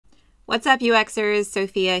What's up, UXers?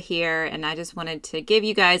 Sophia here, and I just wanted to give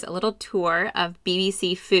you guys a little tour of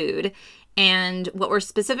BBC Food. And what we're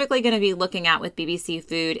specifically going to be looking at with BBC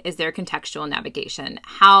Food is their contextual navigation,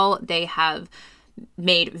 how they have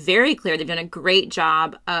made very clear they've done a great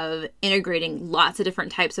job of integrating lots of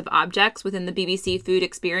different types of objects within the BBC Food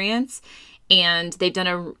experience. And they've done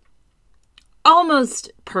a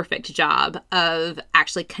almost perfect job of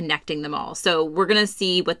actually connecting them all. So we're going to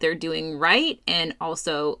see what they're doing right and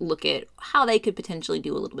also look at how they could potentially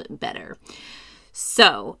do a little bit better.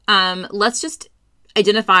 So let's just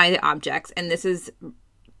identify the objects. And this is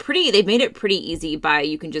they've made it pretty easy by,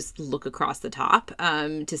 you can just look across the top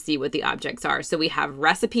to see what the objects are. So we have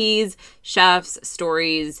recipes, chefs,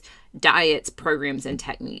 stories, diets, programs, and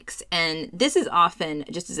techniques. And this is often,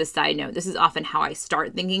 just as a side note, this is often how I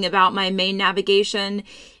start thinking about my main navigation,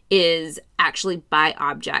 is actually by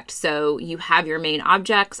object. So you have your main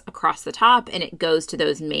objects across the top and it goes to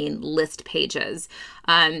those main list pages.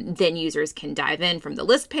 Then users can dive in from the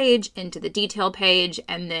list page into the detail page,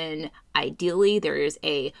 and then ideally there is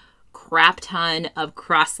a crap ton of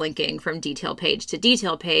cross-linking from detail page to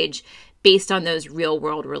detail page based on those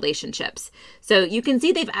real-world relationships. So you can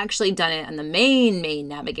see they've actually done it on the main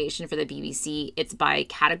navigation for the BBC. It's by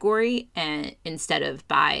category and instead of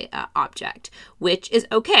by object, which is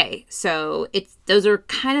okay. So those are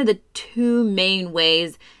kind of the two main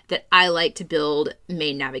ways that I like to build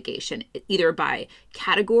main navigation, either by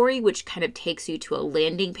category, which kind of takes you to a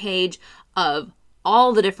landing page of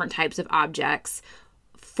all the different types of objects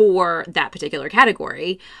for that particular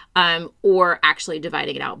category, or actually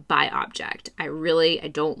dividing it out by object. I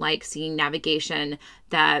don't like seeing navigation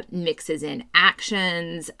that mixes in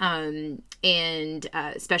actions, and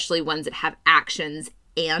especially ones that have actions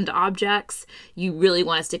and objects. You really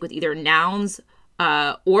want to stick with either nouns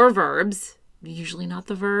or verbs, usually not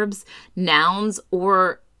the verbs, nouns,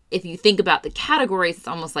 or if you think about the categories, it's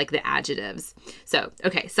almost like the adjectives. So,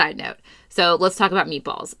 okay, side note. So let's talk about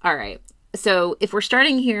meatballs. All right. So if we're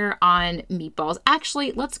starting here on meatballs,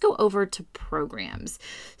 actually, let's go over to programs.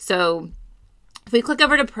 So if we click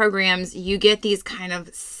over to programs, you get these kind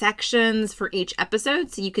of sections for each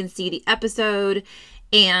episode. So you can see the episode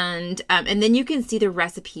and then you can see the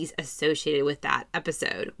recipes associated with that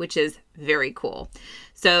episode, which is very cool.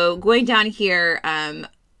 So going down here,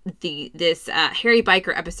 this Harry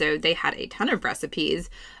Biker episode, they had a ton of recipes,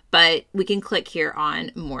 but we can click here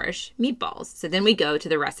on Moorish meatballs. So then we go to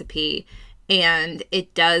the recipe and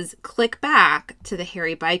it does click back to the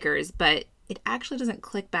Harry Bikers, but it actually doesn't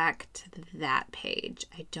click back to that page,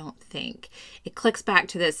 I don't think. It clicks back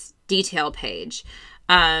to this detail page.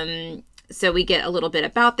 So we get a little bit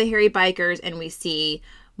about the Harry Bikers and we see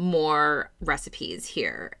more recipes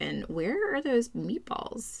here. And where are those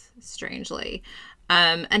meatballs, strangely?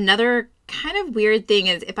 Another kind of weird thing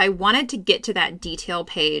is if I wanted to get to that detail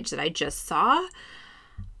page that I just saw,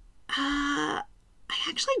 I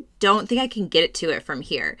actually don't think I can get it to it from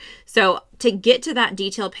here. So to get to that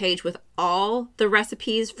detail page with all the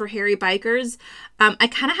recipes for Harry Bikers, I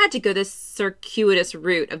kind of had to go this circuitous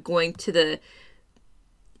route of going to the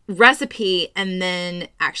recipe and then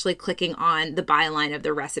actually clicking on the byline of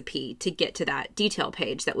the recipe to get to that detail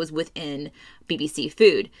page that was within BBC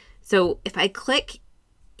Food. So if I click,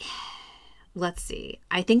 let's see,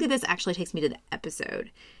 I think that this actually takes me to the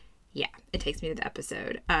episode. Yeah, it takes me to the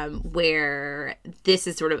episode where this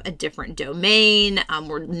is sort of a different domain.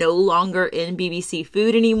 We're no longer in BBC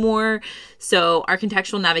Food anymore. So our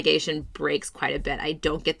contextual navigation breaks quite a bit. I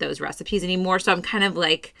don't get those recipes anymore. So I'm kind of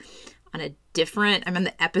like I'm on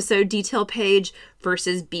the episode detail page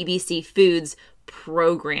versus BBC Food's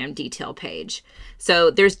program detail page.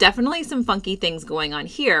 So there's definitely some funky things going on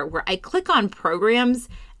here where I click on programs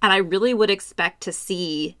and I really would expect to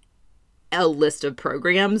see a list of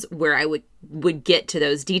programs where I would get to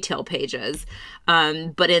those detail pages.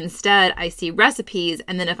 But instead I see recipes.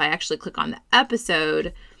 And then if I actually click on the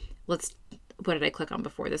episode, what did I click on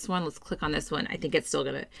before this one? Let's click on this one. I think it's still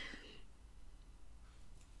going to.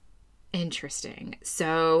 Interesting.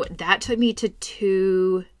 So that took me to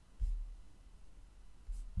two.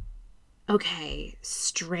 Okay,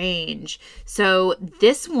 strange. So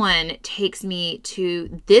this one takes me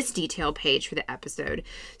to this detail page for the episode.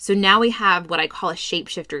 So now we have what I call a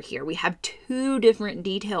shapeshifter here. We have two different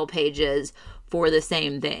detail pages for the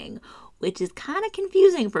same thing, which is kind of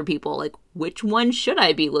confusing for people. Like, which one should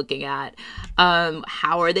I be looking at?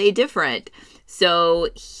 How are they different? So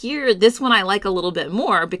here, this one I like a little bit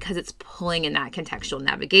more because it's pulling in that contextual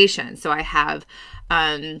navigation. So I have,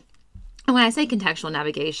 and when I say contextual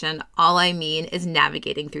navigation, all I mean is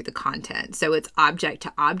navigating through the content. So it's object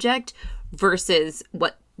to object versus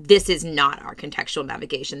what this is not our contextual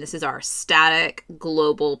navigation. This is our static,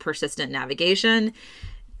 global, persistent navigation.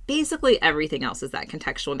 Basically, everything else is that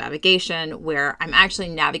contextual navigation where I'm actually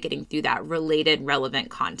navigating through that related, relevant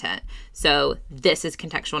content. So this is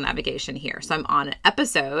contextual navigation here. So I'm on an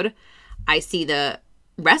episode. I see the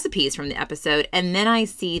recipes from the episode, and then I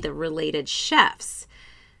see the related chefs.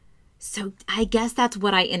 So I guess that's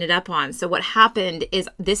what I ended up on. So what happened is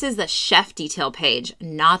this is the chef detail page,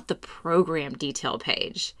 not the program detail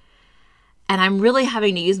page. And I'm really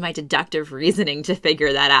having to use my deductive reasoning to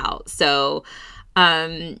figure that out. So,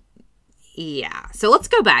 yeah. So let's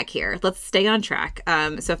go back here. Let's stay on track.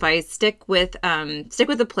 So if I stick with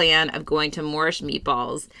the plan of going to Moorish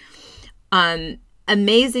meatballs,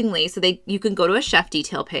 amazingly, so you can go to a chef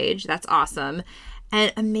detail page. That's awesome.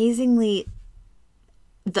 And amazingly,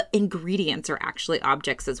 the ingredients are actually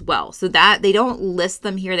objects as well. So that they don't list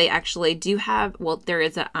them here. They actually do have, well, there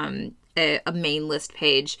is a main list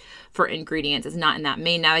page for ingredients. It's not in that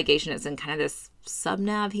main navigation. It's in kind of this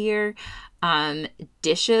sub-nav here.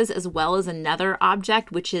 Dishes as well as another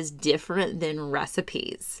object, which is different than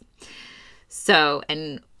recipes. So,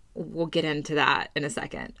 and we'll get into that in a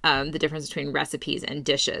second, the difference between recipes and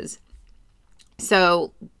dishes.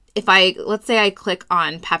 So if let's say I click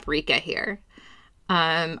on paprika here.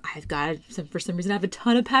 For some reason, I have a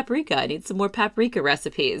ton of paprika. I need some more paprika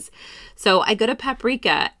recipes. So I go to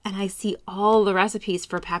paprika and I see all the recipes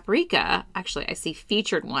for paprika. Actually, I see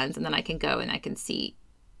featured ones, and then I can go and I can see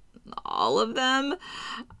all of them.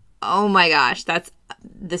 Oh my gosh,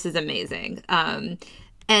 this is amazing. And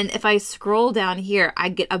if I scroll down here, I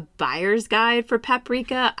get a buyer's guide for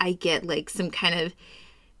paprika. I get like some kind of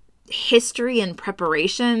history and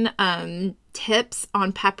preparation tips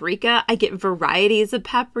on paprika. I get varieties of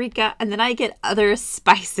paprika, and then I get other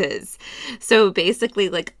spices. So basically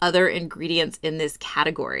like other ingredients in this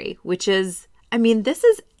category, which is, I mean, this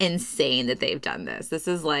is insane that they've done this. This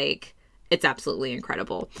is like, it's absolutely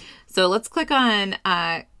incredible. So let's click on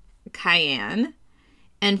cayenne.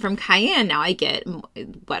 And from cayenne, now I get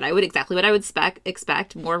what I would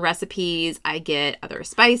expect, more recipes. I get other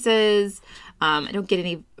spices. I don't get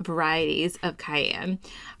any varieties of cayenne.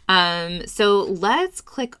 So let's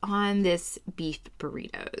click on this beef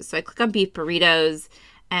burritos. So I click on beef burritos,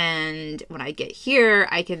 and when I get here,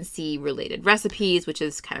 I can see related recipes, which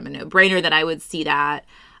is kind of a no-brainer that I would see that.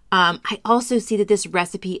 I also see that this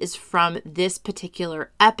recipe is from this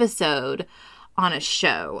particular episode on a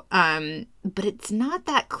show. But it's not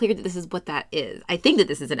that clear that this is what that is. I think that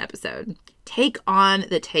this is an episode. Take on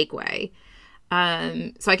the takeaway.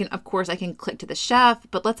 So I can click to the chef,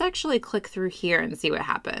 but let's actually click through here and see what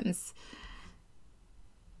happens.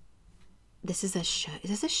 This is a show. Is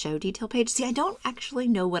this a show detail page? See, I don't actually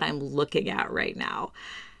know what I'm looking at right now.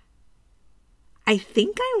 I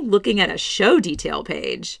think I'm looking at a show detail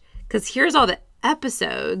page because here's all the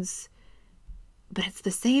episodes, but it's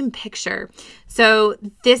the same picture. So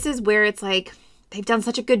this is where it's like they've done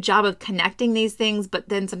such a good job of connecting these things, but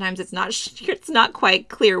then sometimes it's not quite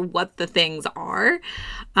clear what the things are.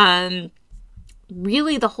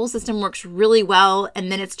 Really, the whole system works really well,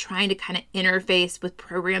 and then it's trying to kind of interface with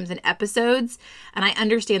programs and episodes. And I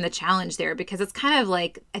understand the challenge there because it's kind of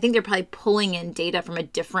like, I think they're probably pulling in data from a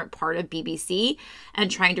different part of BBC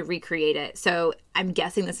and trying to recreate it. So I'm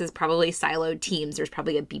guessing this is probably siloed teams. There's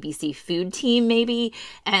probably a BBC food team maybe,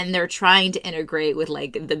 and they're trying to integrate with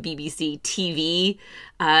like the BBC TV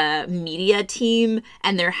media team,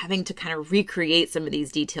 and they're having to kind of recreate some of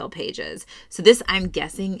these detail pages. So this, I'm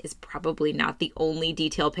guessing, is probably not the only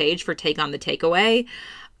detail page for Take on the Takeaway.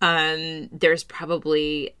 There's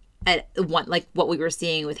probably one like what we were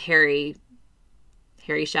seeing with Harry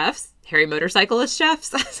motorcyclist chefs,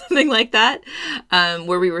 something like that,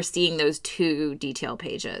 where we were seeing those two detail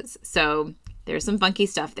pages. So there's some funky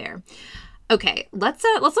stuff there. Okay, let's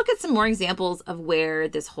look at some more examples of where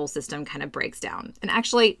this whole system kind of breaks down. And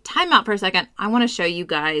actually, time out for a second. I want to show you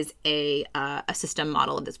guys a system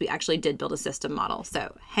model of this. We actually did build a system model.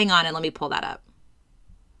 So hang on and let me pull that up.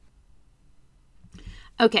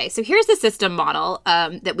 Okay, so here's the system model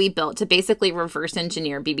that we built to basically reverse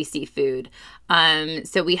engineer BBC Food.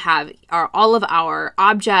 So we have all of our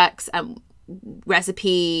objects,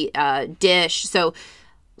 recipe, dish. So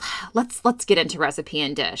let's get into recipe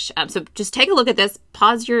and dish. So just take a look at this.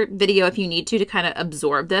 Pause your video if you need to kind of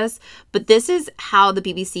absorb this. But this is how the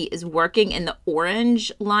BBC is working, and the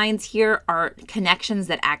orange lines here are connections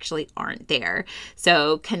that actually aren't there.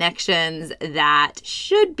 So connections that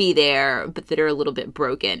should be there, but that are a little bit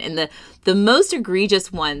broken. And the most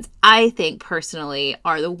egregious ones, I think personally,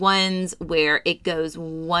 are the ones where it goes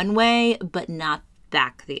one way, but not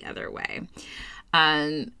back the other way.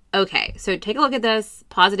 Okay, so take a look at this,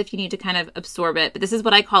 pause it if you need to kind of absorb it, but this is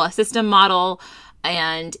what I call a system model,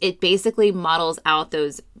 and it basically models out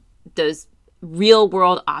those real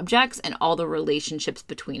world objects and all the relationships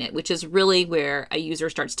between it, which is really where a user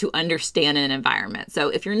starts to understand an environment. So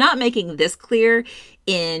if you're not making this clear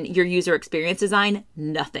in your user experience design,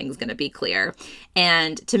 nothing's going to be clear.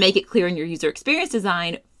 And to make it clear in your user experience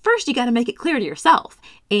design, first, you got to make it clear to yourself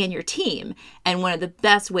and your team. And one of the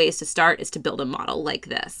best ways to start is to build a model like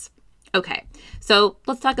this. Okay, so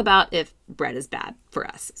let's talk about if bread is bad for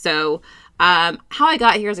us. So how I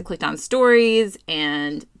got here is I clicked on stories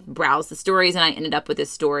and browsed the stories, and I ended up with this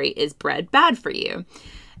story, is bread bad for you?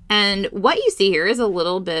 And what you see here is a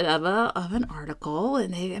little bit of an article,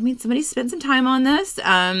 and somebody spent some time on this.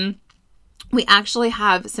 We actually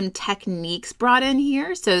have some techniques brought in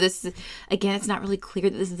here. So this is, again, it's not really clear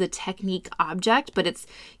that this is a technique object, but it's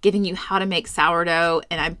giving you how to make sourdough.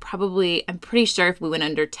 And I'm pretty sure if we went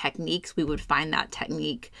under techniques, we would find that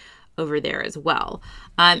technique over there as well.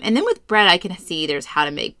 And then with bread, I can see there's how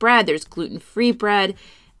to make bread, there's gluten-free bread,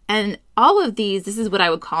 and all of these, this is what I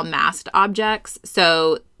would call masked objects.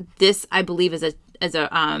 So this, I believe, is a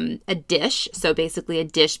dish. So basically a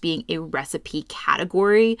dish being a recipe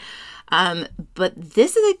category. But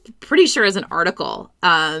this is pretty sure is an article.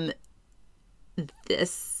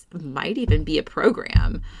 This might even be a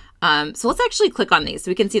program. So let's actually click on these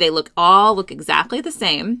so we can see they all look exactly the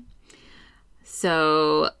same.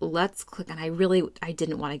 So let's click on, I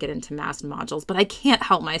didn't want to get into masked modules, but I can't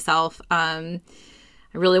help myself.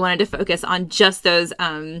 I really wanted to focus on just those,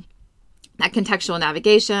 that contextual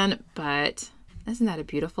navigation, but isn't that a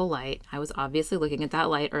beautiful light? I was obviously looking at that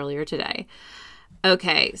light earlier today.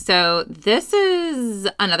 Okay, so this is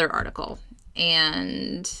another article,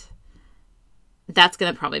 and that's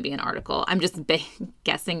going to probably be an article. I'm just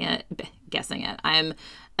guessing it. I'm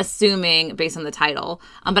assuming based on the title,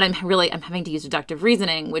 but I'm having to use deductive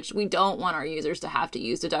reasoning, which we don't want our users to have to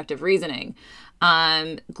use deductive reasoning.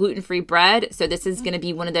 Gluten-free bread. So this is going to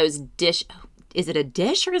be one of those dish. Is it a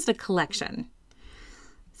dish or is it a collection?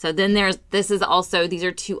 So then these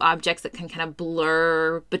are two objects that can kind of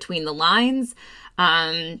blur between the lines.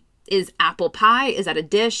 Is apple pie, is that a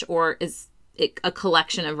dish, or is it a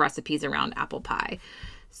collection of recipes around apple pie?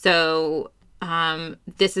 So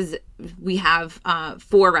we have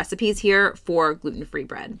 4 recipes here for gluten-free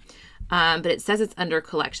bread. But it says it's under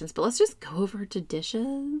collections, but let's just go over to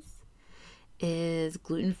dishes. Is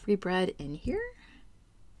gluten-free bread in here?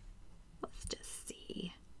 Let's just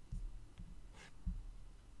see.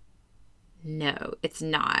 No, it's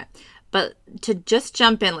not. But to just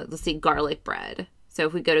jump in, let's see, garlic bread. So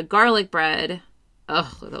if we go to garlic bread,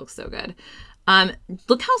 oh, it looks so good.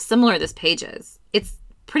 Look how similar this page is. It's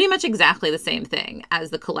pretty much exactly the same thing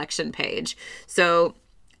as the collection page. So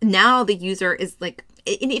now the user is like,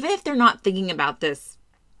 and even if they're not thinking about this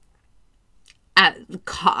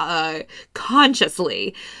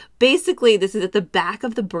consciously, basically this is at the back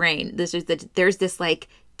of the brain. There's this like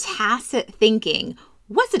tacit thinking.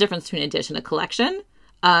 What's the difference between a dish and a collection?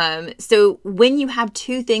 So when you have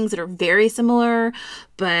two things that are very similar,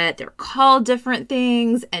 but they're called different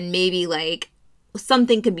things, and maybe like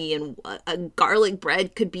something could be in a garlic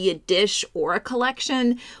bread could be a dish or a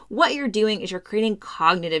collection, what you're doing is you're creating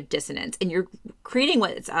cognitive dissonance, and you're creating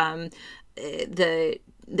what's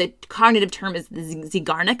the cognitive term is the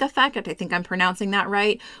Zeigarnik effect. I think I'm pronouncing that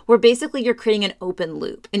right, where basically you're creating an open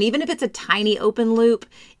loop. And even if it's a tiny open loop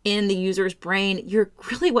in the user's brain, you're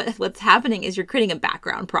really what's happening is you're creating a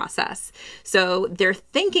background process. So they're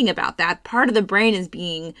thinking about that. Part of the brain is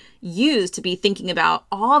being used to be thinking about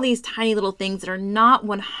all these tiny little things that are not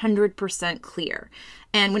 100% clear.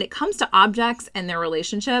 And when it comes to objects and their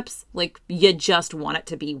relationships, like you just want it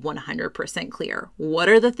to be 100% clear. What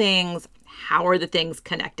are the things? How are the things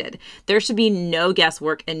connected? There should be no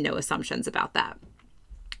guesswork and no assumptions about that.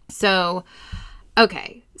 So,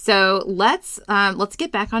 okay, so let's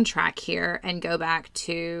get back on track here and go back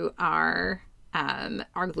to our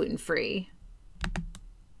gluten-free.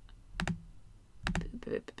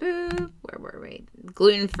 Where were we?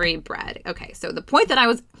 Gluten-free bread. Okay, so the point that I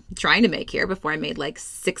was trying to make here before I made like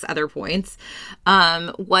 6 other points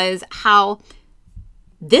was how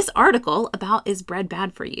this article about is bread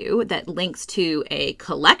bad for you that links to a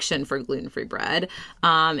collection for gluten-free bread.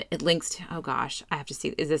 It links to, oh gosh, I have to see,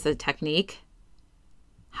 is this a technique?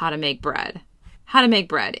 How to make bread. How to make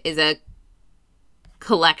bread is a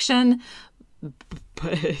collection,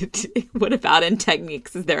 but what about in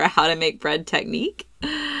techniques? Is there a how to make bread technique?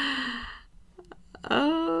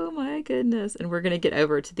 Oh my goodness. And we're going to get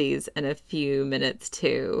over to these in a few minutes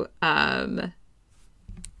too.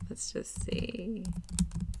 Let's just see.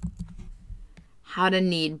 how to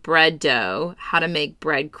knead bread dough, how to make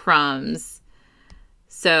bread crumbs.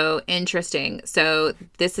 So interesting. So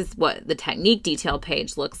this is what the technique detail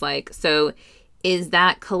page looks like. So is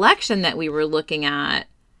that collection that we were looking at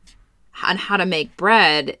on how to make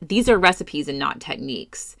bread, these are recipes and not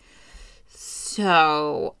techniques.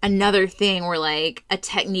 So another thing, we're like a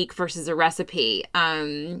technique versus a recipe.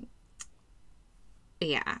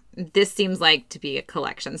 Yeah, this seems like to be a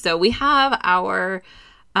collection. So we have our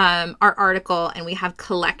article, and we have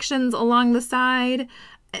collections along the side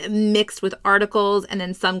mixed with articles, and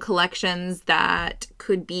then some collections that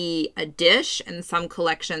could be a dish and some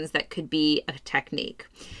collections that could be a technique.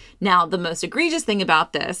 Now, the most egregious thing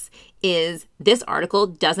about this is this article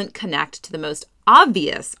doesn't connect to the most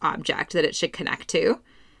obvious object that it should connect to.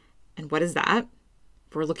 And what is that?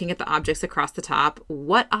 If we're looking at the objects across the top,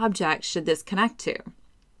 what object should this connect to?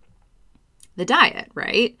 The diet,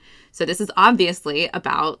 right? So this is obviously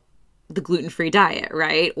about the gluten-free diet,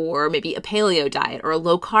 right? Or maybe a paleo diet or a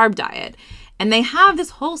low-carb diet. And they have this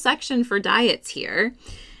whole section for diets here.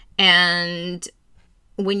 And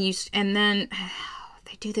then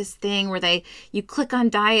they do this thing where you click on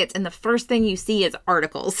diets and the first thing you see is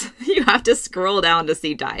articles. You have to scroll down to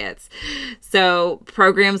see diets. So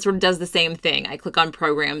programs sort of does the same thing. I click on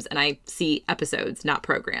programs and I see episodes, not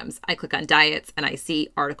programs. I click on diets and I see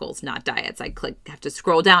articles, not diets. I have to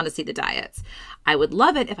scroll down to see the diets. I would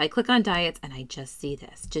love it if I click on diets and I just see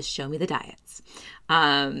this. Just show me the diets.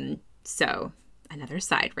 So another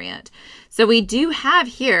side rant. So we do have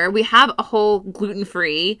here, we have a whole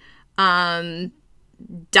gluten-free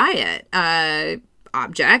diet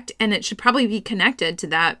object, and it should probably be connected to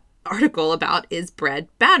that article about, is bread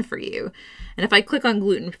bad for you? And if I click on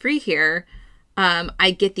gluten-free here,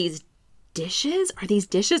 I get these dishes. Are these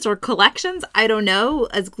dishes or collections? I don't know.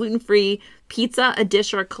 Is gluten-free pizza a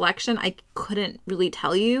dish or a collection? I couldn't really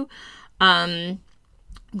tell you.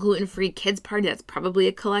 Gluten-free kids party, that's probably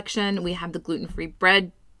a collection. We have the gluten-free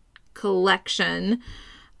bread collection.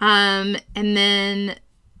 And then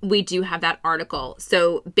we do have that article.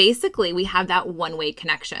 So basically we have that one-way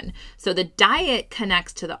connection. So the diet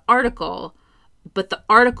connects to the article, but the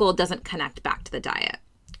article doesn't connect back to the diet.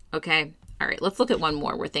 Okay. All right. Let's look at one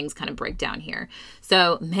more where things kind of break down here.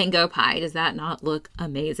 So mango pie, does that not look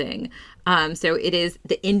amazing? So it is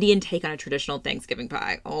the Indian take on a traditional Thanksgiving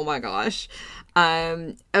pie. Oh my gosh.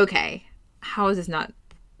 Okay. How is this not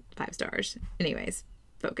 5 stars? Anyways,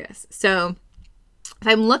 focus. So if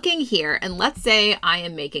I'm looking here, and let's say I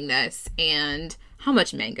am making this, and how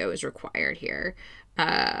much mango is required here?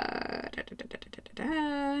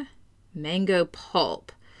 Mango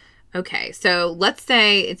pulp. Okay, so let's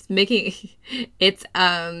say it's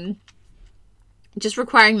just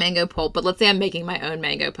requiring mango pulp, but let's say I'm making my own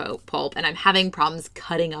mango pulp, and I'm having problems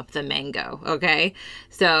cutting up the mango, okay?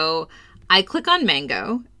 So I click on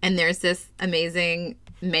mango, and there's this amazing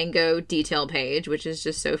mango detail page, which is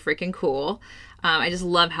just so freaking cool. I just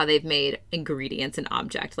love how they've made ingredients an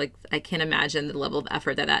object. Like, I can't imagine the level of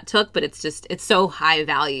effort that took, but it's so high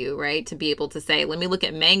value, right? To be able to say, let me look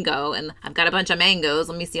at mango, and I've got a bunch of mangoes.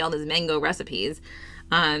 Let me see all these mango recipes.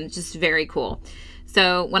 Just very cool.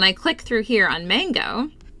 So when I click through here on mango,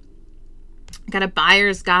 I got a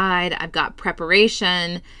buyer's guide. I've got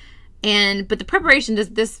preparation, but the preparation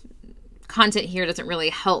this content here doesn't really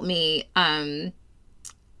help me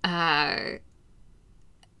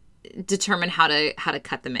determine how to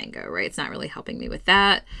cut the mango, right? It's not really helping me with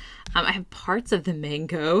that. I have parts of the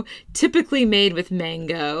mango, typically made with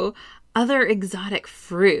mango, other exotic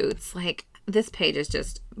fruits. Like, this page is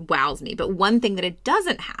just wows me. But one thing that it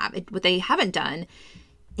doesn't have, what they haven't done,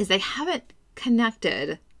 is they haven't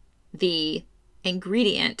connected the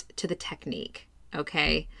ingredient to the technique,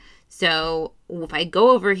 okay? So if I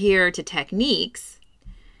go over here to techniques,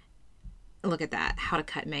 look at that, how to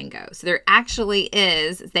cut mango. So there actually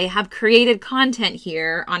they have created content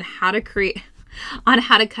here on how to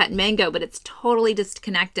cut mango, but it's totally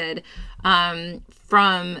disconnected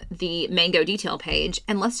from the mango detail page.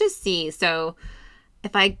 And let's just see. So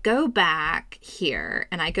if I go back here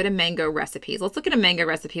and I go to mango recipes, let's look at a mango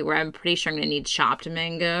recipe where I'm pretty sure I'm going to need chopped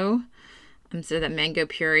mango instead of that mango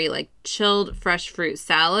puree, like chilled fresh fruit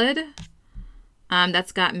salad.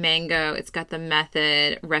 That's got mango. It's got the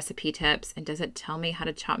method, recipe tips, and does it tell me how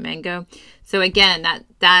to chop mango? So again,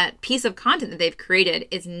 that piece of content that they've created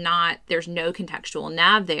is not, there's no contextual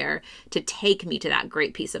nav there to take me to that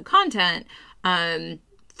great piece of content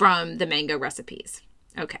from the mango recipes.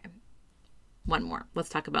 Okay, one more. Let's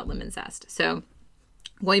talk about lemon zest. So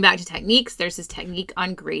going back to techniques, there's this technique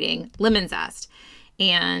on grating lemon zest.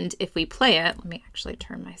 And if we play it, let me actually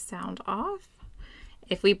turn my sound off.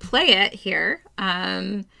 If we play it here,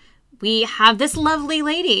 we have this lovely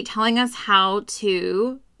lady telling us how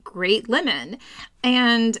to grate lemon.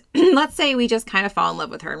 And let's say we just kind of fall in love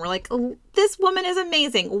with her and we're like, oh, this woman is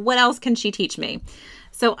amazing. What else can she teach me?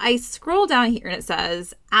 So I scroll down here and it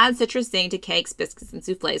says, add citrus zing to cakes, biscuits, and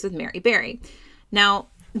souffles with Mary Berry. Now,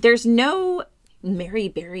 there's no Mary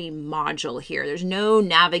Berry module here. There's no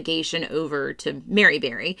navigation over to Mary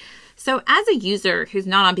Berry. So as a user who's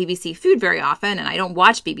not on BBC Food very often, and I don't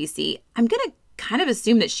watch BBC, I'm going to kind of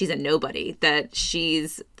assume that she's a nobody, that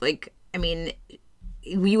she's like, I mean,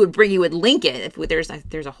 you would link it if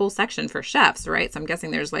there's a whole section for chefs, right? So I'm guessing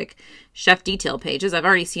there's like chef detail pages. I've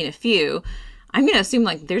already seen a few. I'm going to assume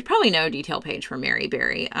like there's probably no detail page for Mary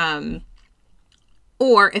Berry.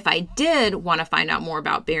 Or if I did want to find out more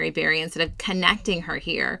about Mary Berry, instead of connecting her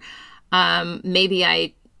here, maybe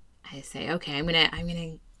I say, okay, I'm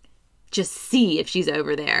gonna just see if she's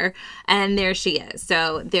over there. And there she is.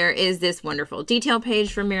 So there is this wonderful detail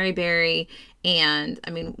page for Mary Berry. And I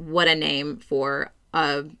mean, what a name for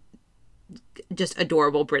a just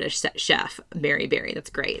adorable British chef, Mary Berry. That's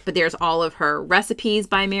great. But there's all of her recipes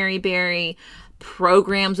by Mary Berry,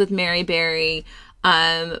 programs with Mary Berry.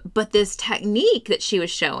 But this technique that she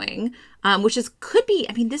was showing, which could be,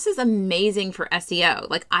 I mean, this is amazing for SEO.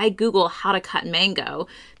 Like I Google how to cut mango,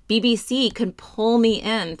 BBC can pull me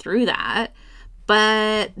in through that,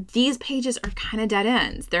 but these pages are kind of dead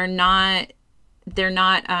ends. They're not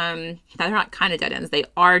kind of dead ends. They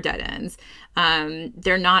are dead ends.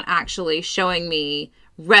 They're not actually showing me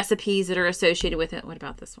recipes that are associated with it. What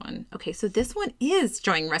about this one? Okay, so this one is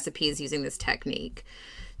showing recipes using this technique.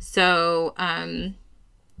 So,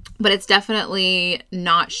 but it's definitely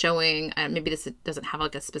not showing, maybe this doesn't have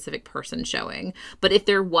like a specific person showing, but if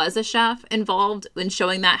there was a chef involved in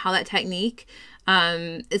showing that, how that technique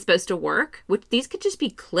is supposed to work, which these could just be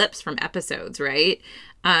clips from episodes, right?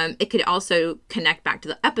 It could also connect back to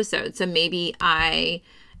the episode. So maybe I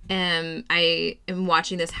am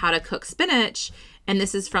watching this how to cook spinach, and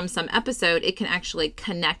this is from some episode. It can actually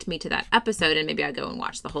connect me to that episode, and maybe I go and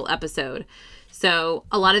watch the whole episode. So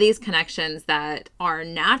a lot of these connections that are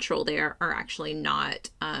natural there are actually not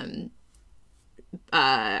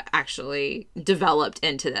actually developed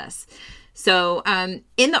into this. So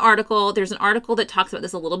in the article, there's an article that talks about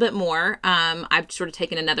this a little bit more. I've sort of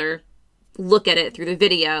taken another look at it through the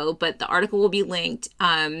video, but the article will be linked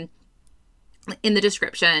in the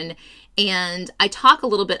description. And I talk a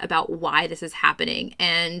little bit about why this is happening.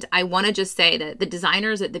 And I want to just say that the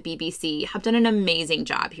designers at the BBC have done an amazing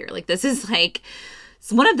job here. Like this is like,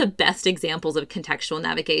 it's one of the best examples of contextual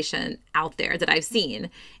navigation out there that I've seen.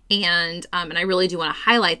 And I really do want to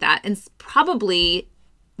highlight that. And probably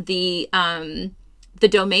the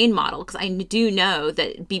domain model, because I do know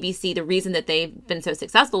that BBC, the reason that they've been so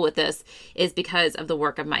successful with this is because of the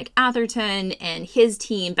work of Mike Atherton and his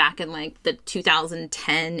team back in like the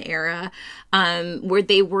 2010 era, where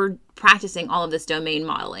they were practicing all of this domain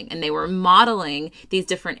modeling, and they were modeling these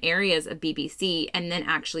different areas of BBC and then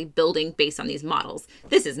actually building based on these models.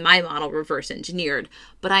 This is my model reverse engineered,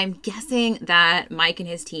 but I'm guessing that Mike and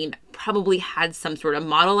his team probably had some sort of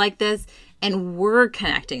model like this and were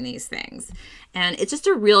connecting these things. And it's just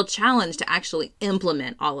a real challenge to actually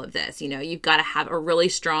implement all of this. You know, you've got to have a really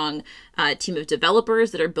strong team of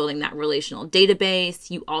developers that are building that relational database.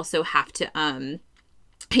 You also have to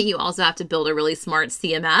build a really smart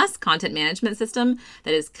CMS, content management system,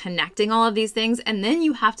 that is connecting all of these things. And then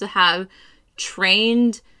you have to have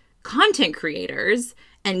trained content creators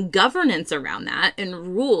and governance around that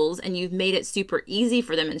and rules, and you've made it super easy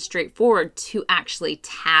for them and straightforward to actually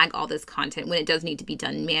tag all this content when it does need to be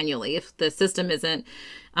done manually. If the system isn't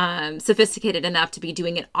sophisticated enough to be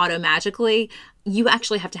doing it automagically, you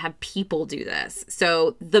actually have to have people do this.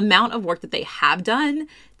 So the amount of work that they have done,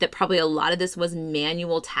 that probably a lot of this was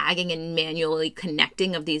manual tagging and manually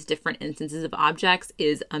connecting of these different instances of objects,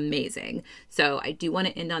 is amazing. So I do want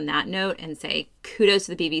to end on that note and say kudos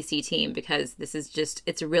to the BBC team, because this is just,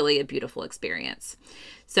 it's really a beautiful experience.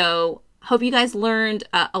 So hope you guys learned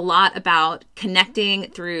a lot about connecting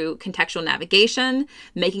through contextual navigation,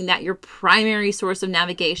 making that your primary source of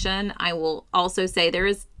navigation. I will also say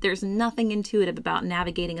there's nothing intuitive about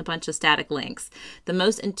navigating a bunch of static links. The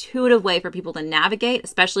most intuitive way for people to navigate,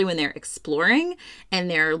 especially when they're exploring and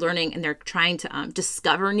they're learning and they're trying to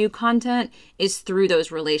discover new content, is through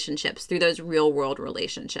those relationships, through those real world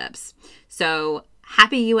relationships. So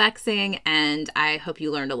happy UXing, and I hope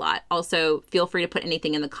you learned a lot. Also, feel free to put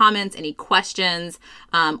anything in the comments, any questions,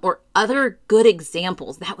 or other good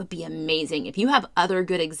examples. That would be amazing. If you have other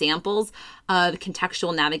good examples of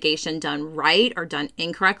contextual navigation done right or done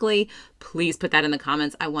incorrectly, please put that in the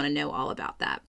comments. I want to know all about that.